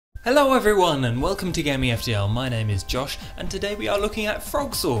Hello everyone and welcome to Gaming FTL. My name is Josh and today we are looking at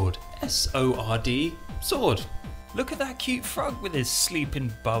Frog Sword. S-O-R-D, sword. Look at that cute frog with his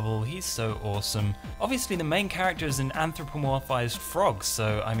sleeping bubble, he's so awesome. Obviously the main character is an anthropomorphized frog,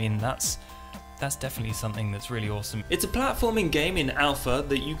 so I mean that's definitely something that's really awesome. It's a platforming game in alpha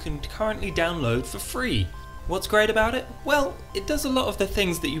that you can currently download for free. What's great about it? Well, it does a lot of the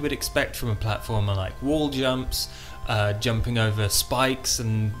things that you would expect from a platformer, like wall jumps, jumping over spikes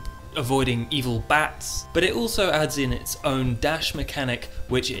and avoiding evil bats, but it also adds in its own dash mechanic,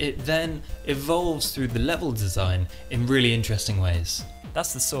 which it then evolves through the level design in really interesting ways.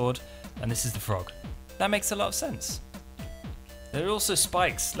 That's the sword, and this is the frog. That makes a lot of sense. There are also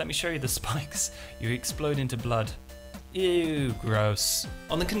spikes. Let me show you the spikes. You explode into blood. Ew, gross.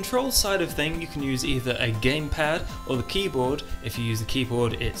 On the control side of things, you can use either a gamepad or the keyboard. If you use the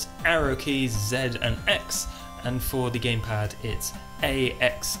keyboard, it's arrow keys Z and X, and for the gamepad, it's A,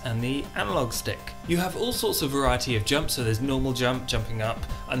 X, and the analog stick. You have all sorts of variety of jumps, so there's normal jump, jumping up,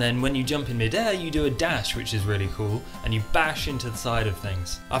 and then when you jump in midair, you do a dash, which is really cool, and you bash into the side of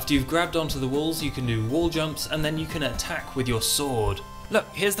things. After you've grabbed onto the walls, you can do wall jumps, and then you can attack with your sword. Look,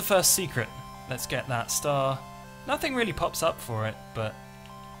 here's the first secret. Let's get that star. Nothing really pops up for it, but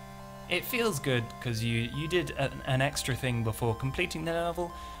it feels good because you did an extra thing before completing the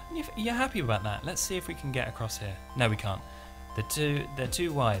level. And you're happy about that. Let's see if we can get across here. No, we can't. They're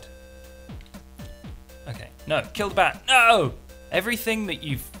too wide. Okay, no, kill the bat. No! Everything that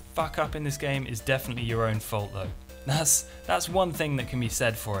you fuck up in this game is definitely your own fault, though. That's one thing that can be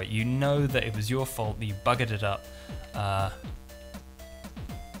said for it. You know that it was your fault that you buggered it up.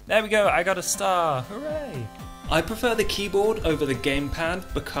 There we go. I got a star. Hooray! I prefer the keyboard over the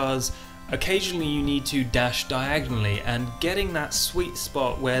gamepad because occasionally you need to dash diagonally, and getting that sweet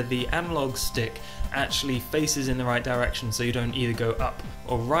spot where the analog stick actually faces in the right direction so you don't either go up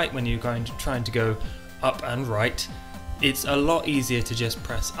or right when you're trying to go up and right. It's a lot easier to just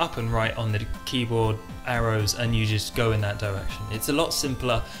press up and right on the keyboard arrows and you just go in that direction. It's a lot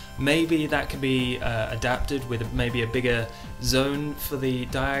simpler. Maybe that could be adapted with maybe a bigger zone for the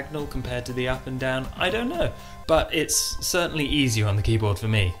diagonal compared to the up and down. I don't know, but it's certainly easier on the keyboard for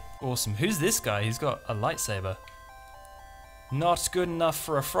me. Awesome. Who's this guy? He's got a lightsaber. Not good enough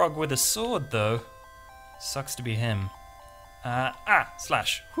for a frog with a sword, though. Sucks to be him.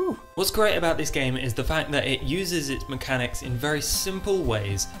 Slash. Whew. What's great about this game is the fact that it uses its mechanics in very simple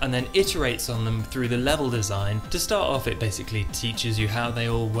ways and then iterates on them through the level design. To start off, it basically teaches you how they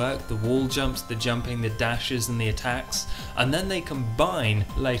all work, the wall jumps, the jumping, the dashes and the attacks, and then they combine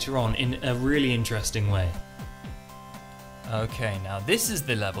later on in a really interesting way. Okay, now this is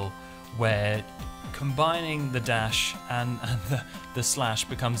the level where combining the dash and the slash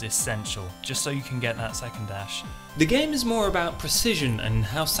becomes essential, just so you can get that second dash. The game is more about precision and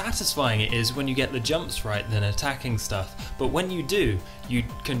how satisfying it is when you get the jumps right than attacking stuff, but when you do, you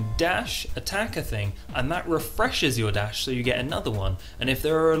can dash, attack a thing, and that refreshes your dash so you get another one, and if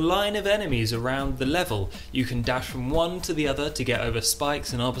there are a line of enemies around the level, you can dash from one to the other to get over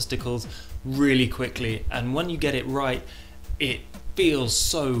spikes and obstacles really quickly, and when you get it right, it feels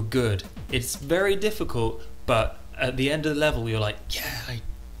so good. It's very difficult, but at the end of the level you're like, yeah, I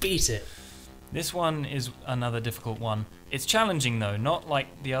beat it. This one is another difficult one. It's challenging though, not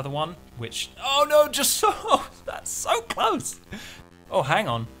like the other one, which, oh no, that's so close. Oh, hang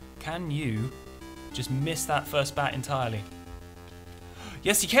on, can you just miss that first bat entirely?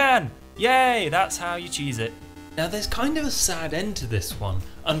 Yes, you can! Yay, that's how you cheese it. Now there's kind of a sad end to this one.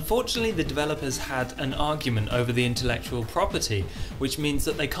 Unfortunately, the developers had an argument over the intellectual property, which means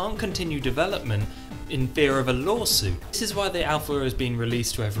that they can't continue development in fear of a lawsuit. This is why the alpha has been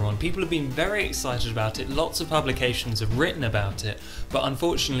released to everyone. People have been very excited about it, lots of publications have written about it, but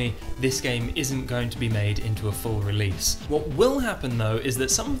unfortunately this game isn't going to be made into a full release. What will happen though is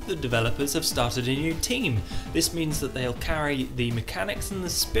that some of the developers have started a new team. This means that they'll carry the mechanics and the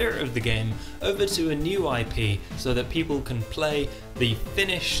spirit of the game over to a new IP so that people can play the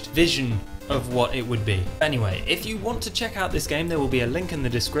finished vision of what it would be. Anyway, if you want to check out this game, there will be a link in the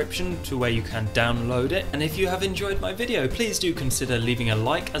description to where you can download it, and if you have enjoyed my video, please do consider leaving a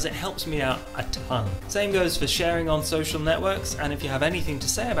like as it helps me out a ton. Same goes for sharing on social networks, and if you have anything to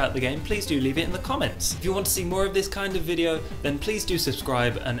say about the game, please do leave it in the comments. If you want to see more of this kind of video, then please do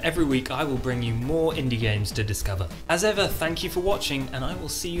subscribe, and every week I will bring you more indie games to discover. As ever, thank you for watching, and I will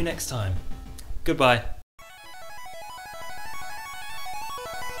see you next time. Goodbye.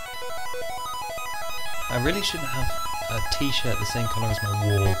 I really shouldn't have a t-shirt the same colour as my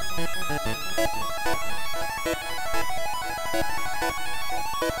wall.